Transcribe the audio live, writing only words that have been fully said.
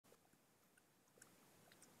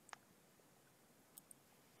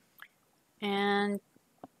And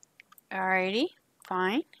alrighty,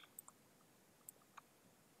 fine.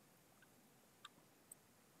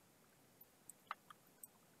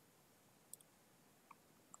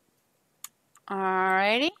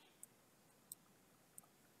 Alrighty.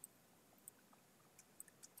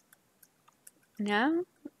 No,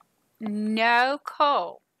 no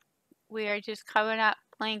coal. We are just coming up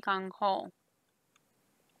blank on coal.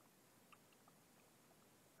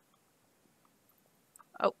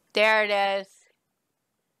 Oh, there it is.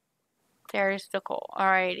 There's the coal.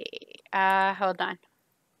 Alrighty. Hold on.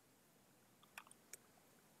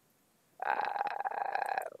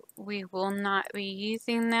 We will not be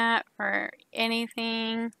using that for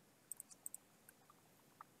anything.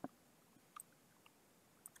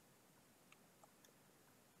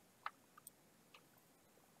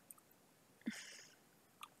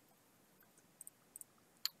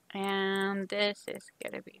 And this is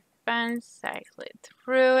going to be fun. Cycle it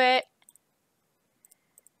through it.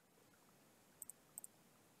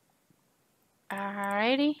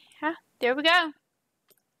 Alrighty. Yeah, there we go.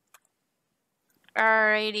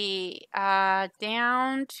 Alrighty.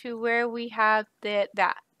 Down to where we have that.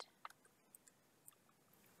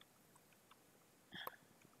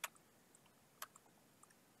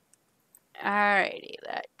 Alrighty,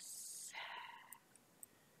 let's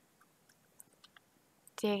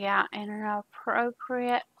dig out in an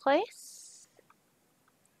appropriate place.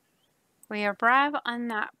 We arrive on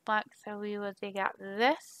that block, so we will dig out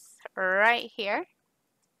this right here.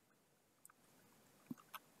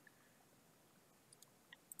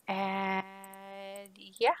 And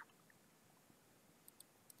yeah.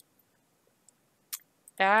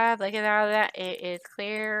 Look at all that. It is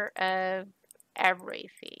clear of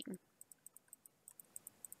everything.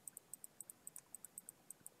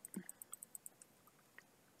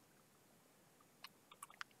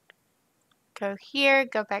 Go here,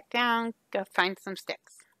 go back down, go find some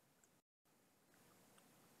sticks.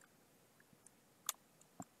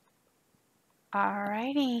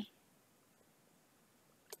 Alrighty.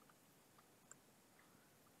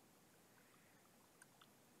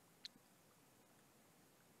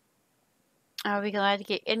 I'll be glad to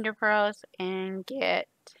get ender pearls and get...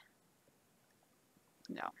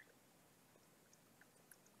 No.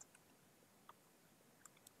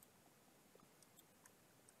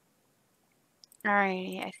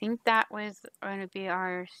 Alrighty, I think that was going to be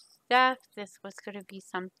our stuff. This was going to be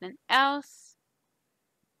something else.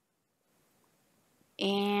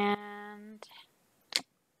 And...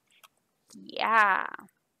 yeah.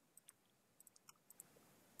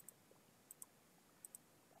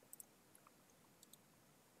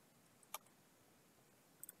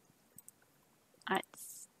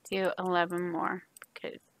 Let's do 11 more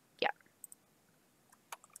because, yeah.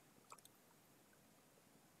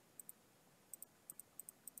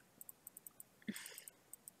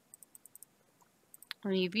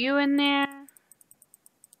 Leave you in there.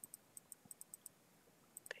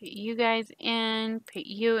 Put you guys in. Put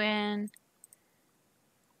you in.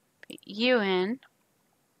 Put you in.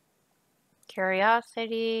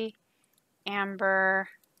 Curiosity. Amber.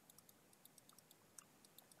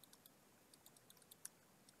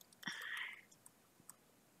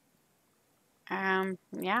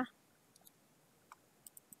 Yeah.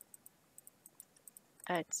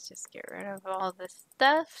 Let's just get rid of all the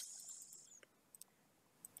stuffs.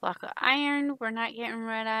 Block of iron, we're not getting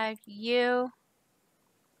rid of you.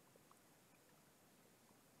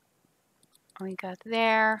 We got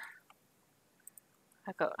there.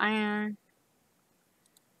 Block of iron.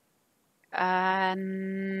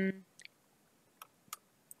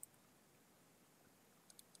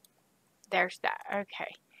 There's that.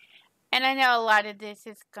 Okay. And I know a lot of this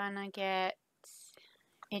is gonna get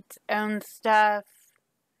its own stuff.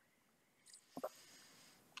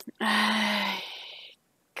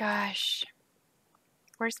 Gosh.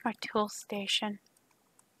 Where's my tool station?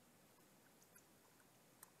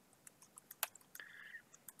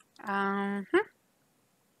 Not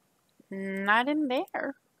in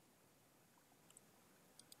there.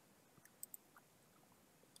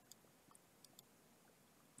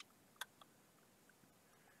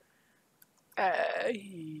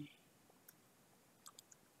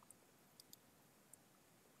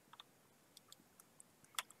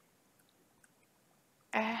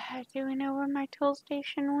 Do we know where my tool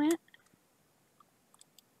station went?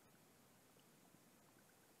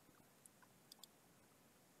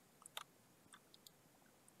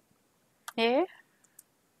 Yeah.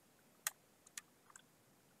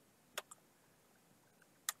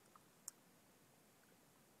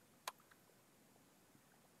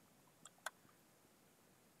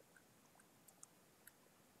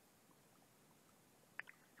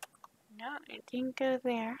 No, it didn't go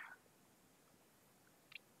there.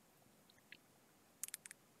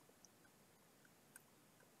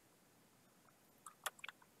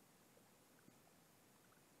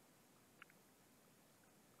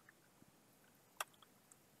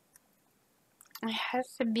 It has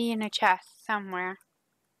to be in a chest somewhere.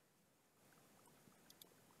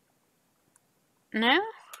 No?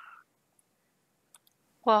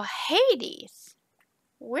 Well, Hades.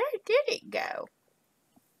 Where did it go?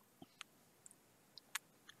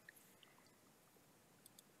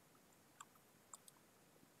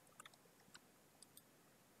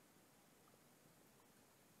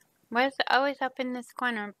 Was always up in this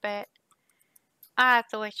corner, but I have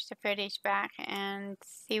to watch the footage back and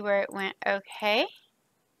see where it went. Okay.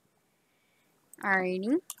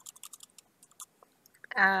 Alrighty.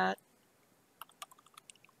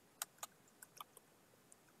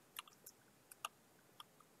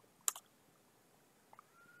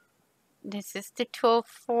 This is the tool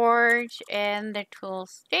forge and the tool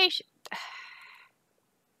station.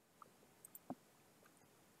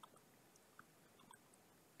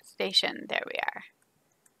 There we are.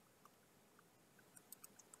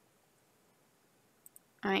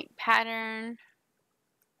 Alright, pattern.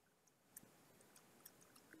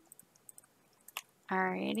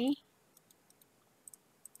 Alrighty.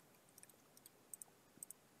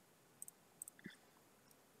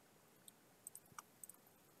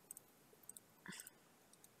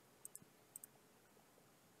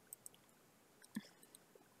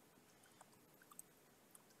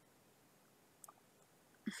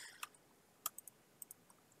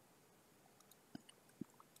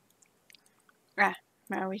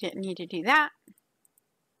 Well, we didn't need to do that.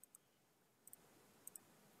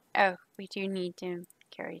 Oh, we do need to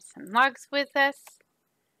carry some logs with us.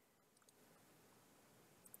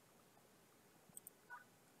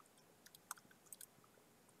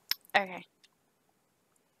 Okay.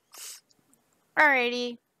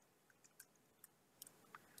 Alrighty.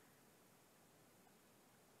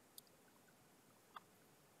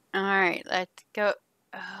 Alright, let's go.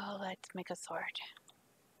 Oh, let's make a sword.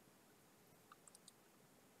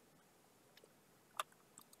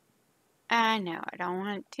 I know I don't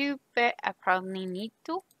want to, but I probably need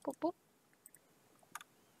to. Boop, boop.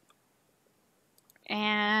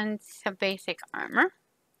 And some basic armor.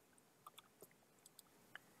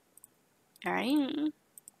 Alright.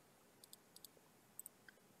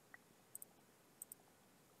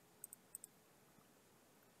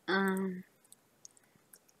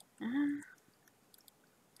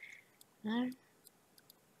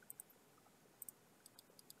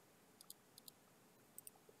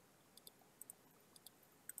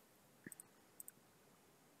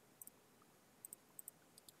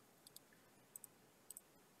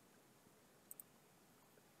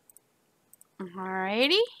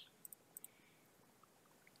 Alrighty.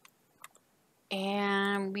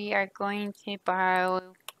 And we are going to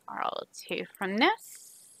borrow 2 from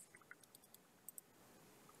this.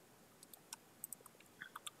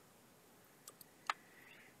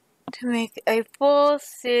 To make a full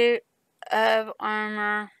suit of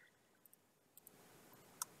armor.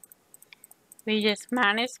 We just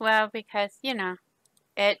might as well because, you know,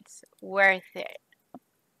 it's worth it.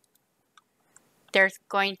 There's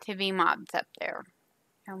going to be mobs up there.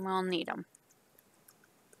 And we'll need them.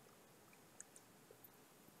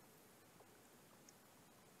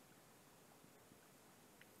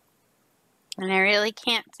 And I really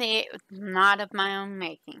can't say it was not of my own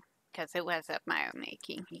making. Because it was of my own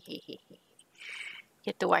making.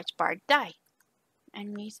 Get the watch bar die.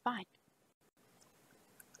 And respawn.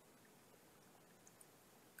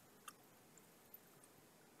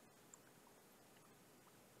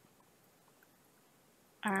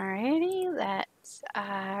 Alrighty, let's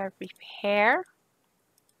repair.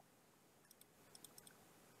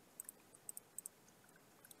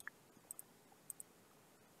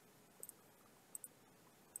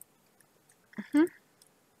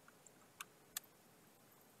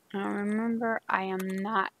 Now remember, I am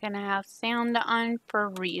not going to have sound on for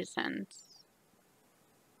reasons.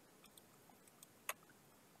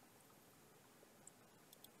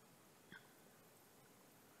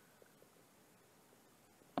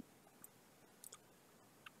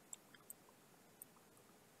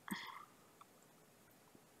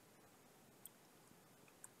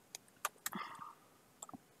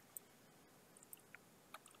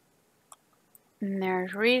 And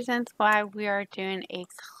there's reasons why we are doing a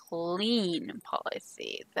clean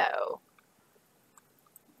policy, though.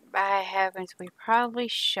 By heavens, we probably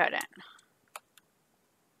shouldn't.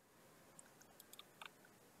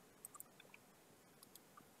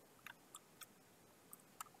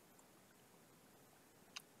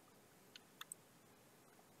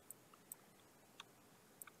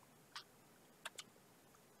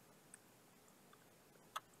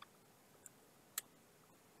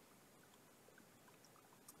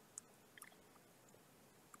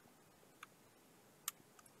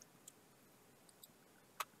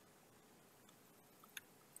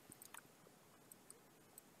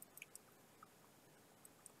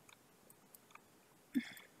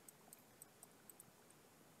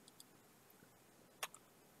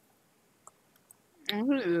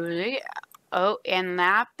 Ooh, yeah. Oh, and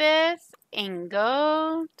lapis, and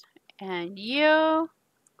gold, and you.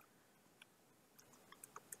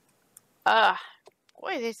 Ugh.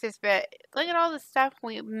 Boy, this is bad. Look at all the stuff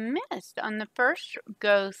we missed on the first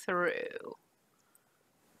go through.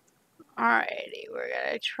 Alrighty, we're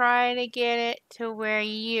gonna try to get it to where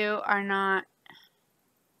you are not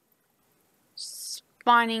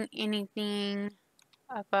spawning anything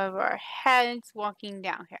above our heads walking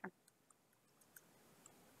down here.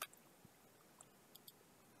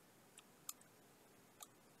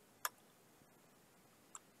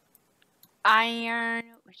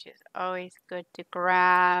 Iron, which is always good to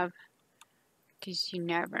grab because you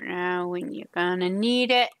never know when you're gonna need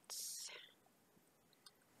it.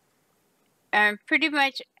 And pretty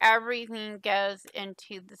much everything goes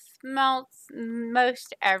into the smelts.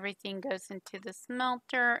 Most everything goes into the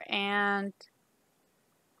smelter, and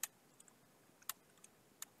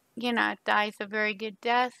you know, it dies a very good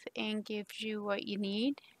death and gives you what you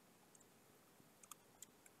need.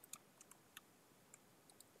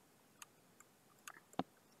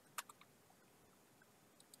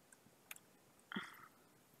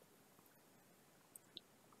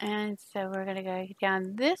 And so we're gonna go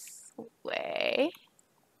down this way.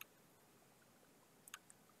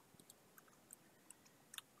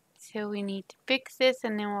 So we need to fix this,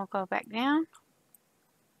 and then we'll go back down.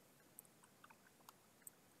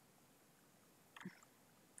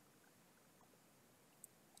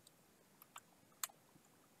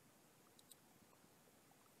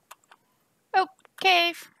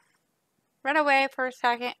 Okay, run away for a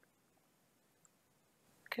second,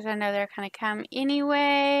 because I know they're gonna come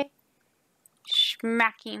anyway.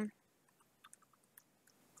 Smack him.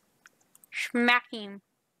 Smack him.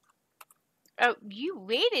 Oh, you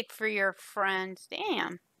waited for your friends.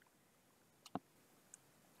 Damn.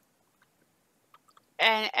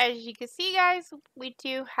 And as you can see, guys, we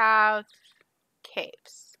do have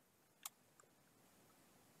caves.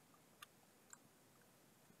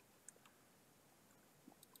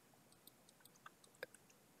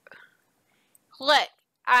 Look,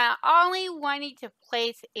 I only wanted to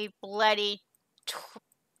place a bloody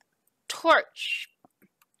torch.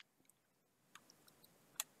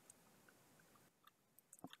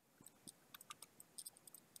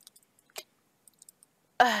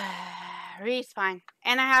 Respawn.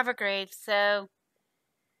 And I have a grave, so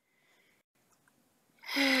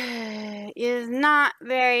it is not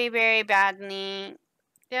very, very badly.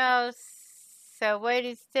 So what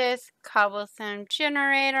is this? Cobblestone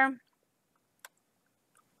generator.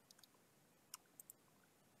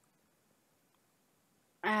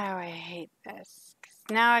 Oh, I hate this. 'Cause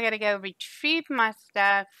now I gotta go retrieve my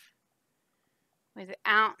stuff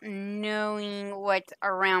without knowing what's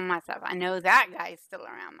around my stuff. I know that guy's still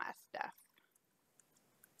around my stuff.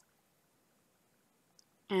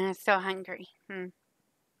 And I'm so hungry.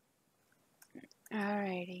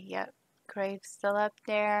 Alrighty, yep. Grave's still up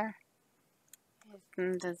there.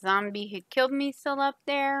 Is the zombie who killed me still up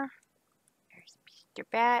there? There's Mr.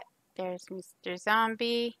 Bat. There's Mr.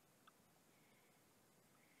 Zombie.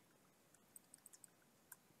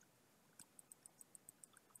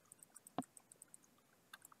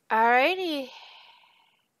 Alrighty.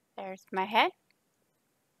 There's my head.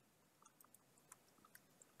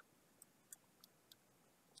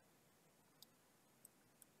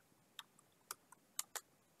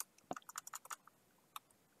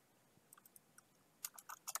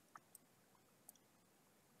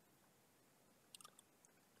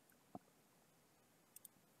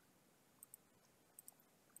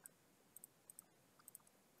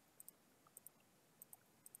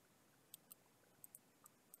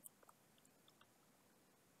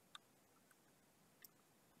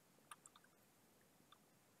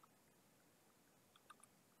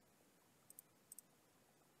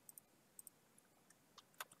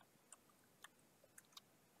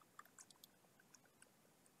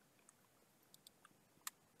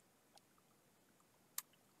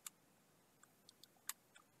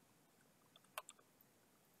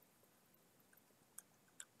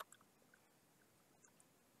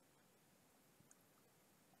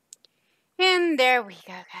 And there we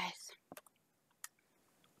go, guys.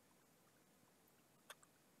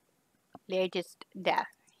 Latest death.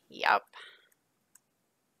 Yup.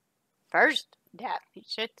 First death, you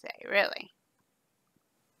should say, really.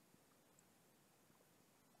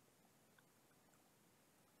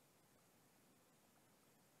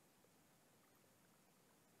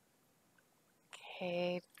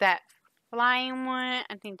 Okay, that flying one,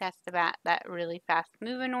 I think that's about that really fast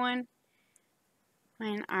moving one.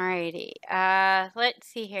 And alrighty, let's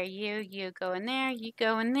see here. You go in there, you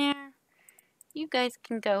go in there, You guys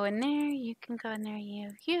can go in there. You can go in there.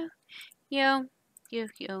 You.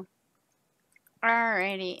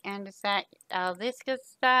 Alrighty, and is that all this good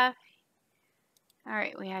stuff?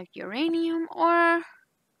 Alright, we have uranium ore.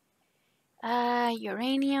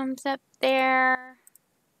 Uranium's up there.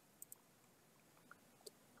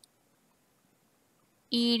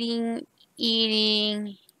 Eating.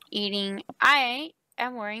 I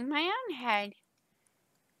am wearing my own head,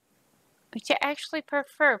 which I actually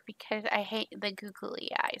prefer because I hate the googly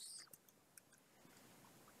eyes.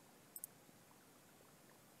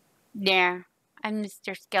 There, I'm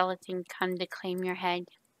Mr. Skeleton, come to claim your head.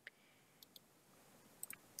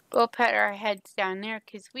 We'll put our heads down there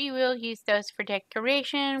because we will use those for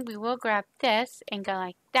decoration. We will grab this and go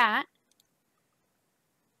like that.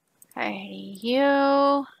 Alrighty,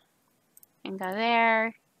 you. And go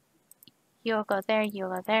there. You'll go there, you'll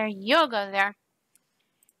go there, you'll go there.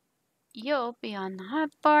 You'll be on the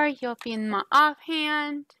hotbar, you'll be in my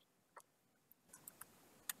offhand.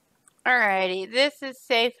 Alrighty, this is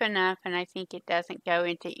safe enough and I think it doesn't go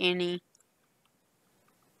into any.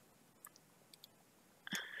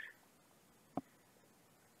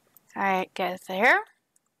 Alright, goes there.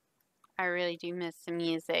 I really do miss the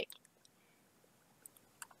music.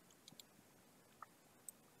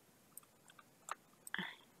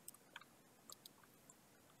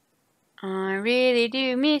 I really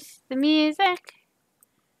do miss the music.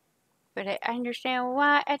 But I understand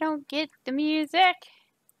why I don't get the music.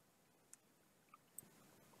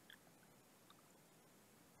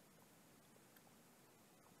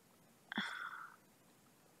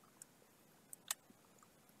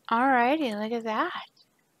 Alrighty, look at that.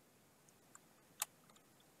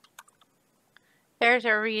 There's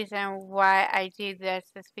a reason why I do this.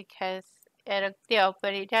 It's because it'll deal,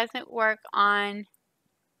 but it doesn't work on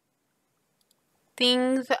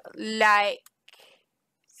things like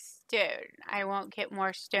stone. I won't get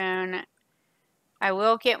more stone. I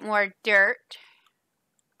will get more dirt.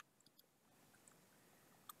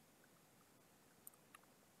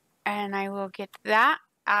 And I will get that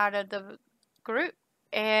out of the group.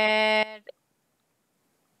 And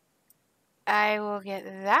I will get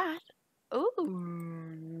that.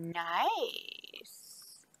 Ooh,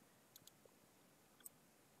 nice.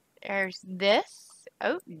 There's this.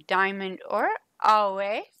 Oh, diamond ore,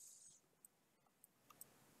 always.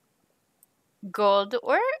 Gold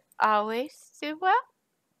ore, always do well.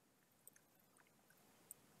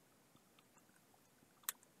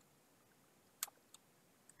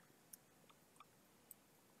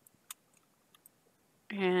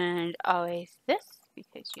 And always this,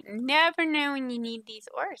 because you never know when you need these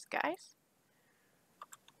ores, guys.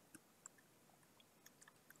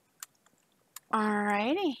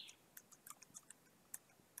 Alrighty.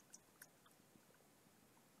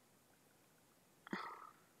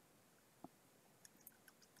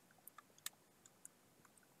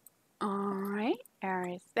 Alright, there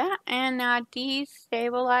is that. And now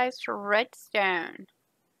destabilized redstone.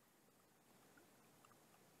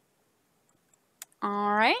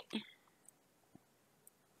 Alright.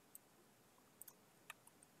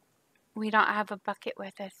 We don't have a bucket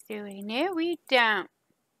with us, do we? No, we don't.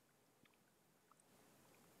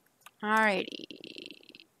 Alrighty.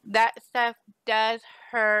 That stuff does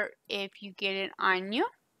hurt if you get it on you.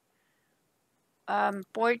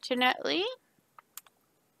 Fortunately.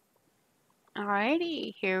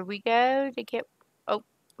 Alrighty, here we go to get... Oh,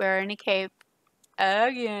 we're in a cave.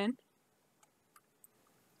 Again.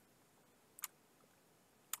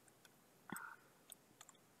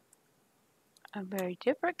 A very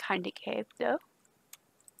different kind of cave, though.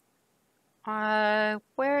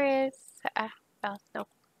 Where is... oh, no.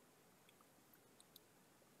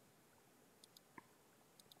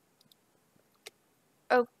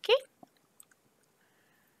 Okay.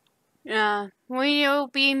 We will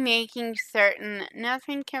be making certain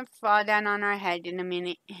nothing can fall down on our head in a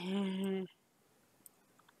minute. And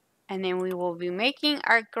then we will be making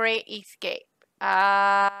our great escape.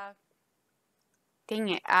 Dang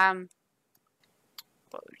it.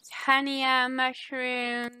 Honey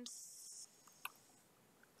mushrooms.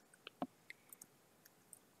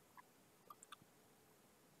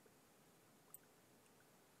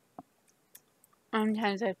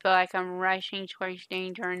 Sometimes I feel like I'm rushing towards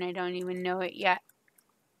danger and I don't even know it yet.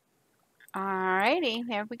 Alrighty,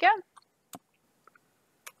 there we go.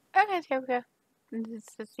 Okay, there we go. This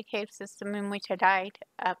is the cave system in which I died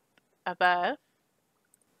up above.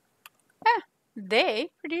 Ah, they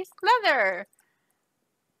produce leather.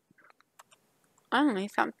 Only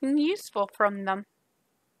something useful from them.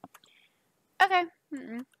 Okay.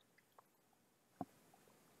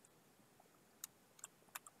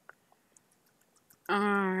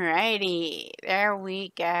 Alrighty, there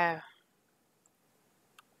we go.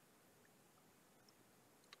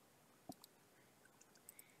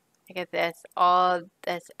 Look at this, all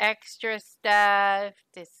this extra stuff,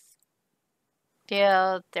 this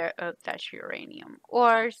steel, there, oh, that's uranium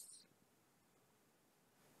ores.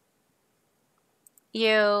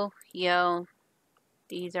 Yo,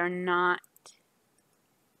 these are not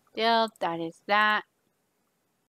steel, that is that.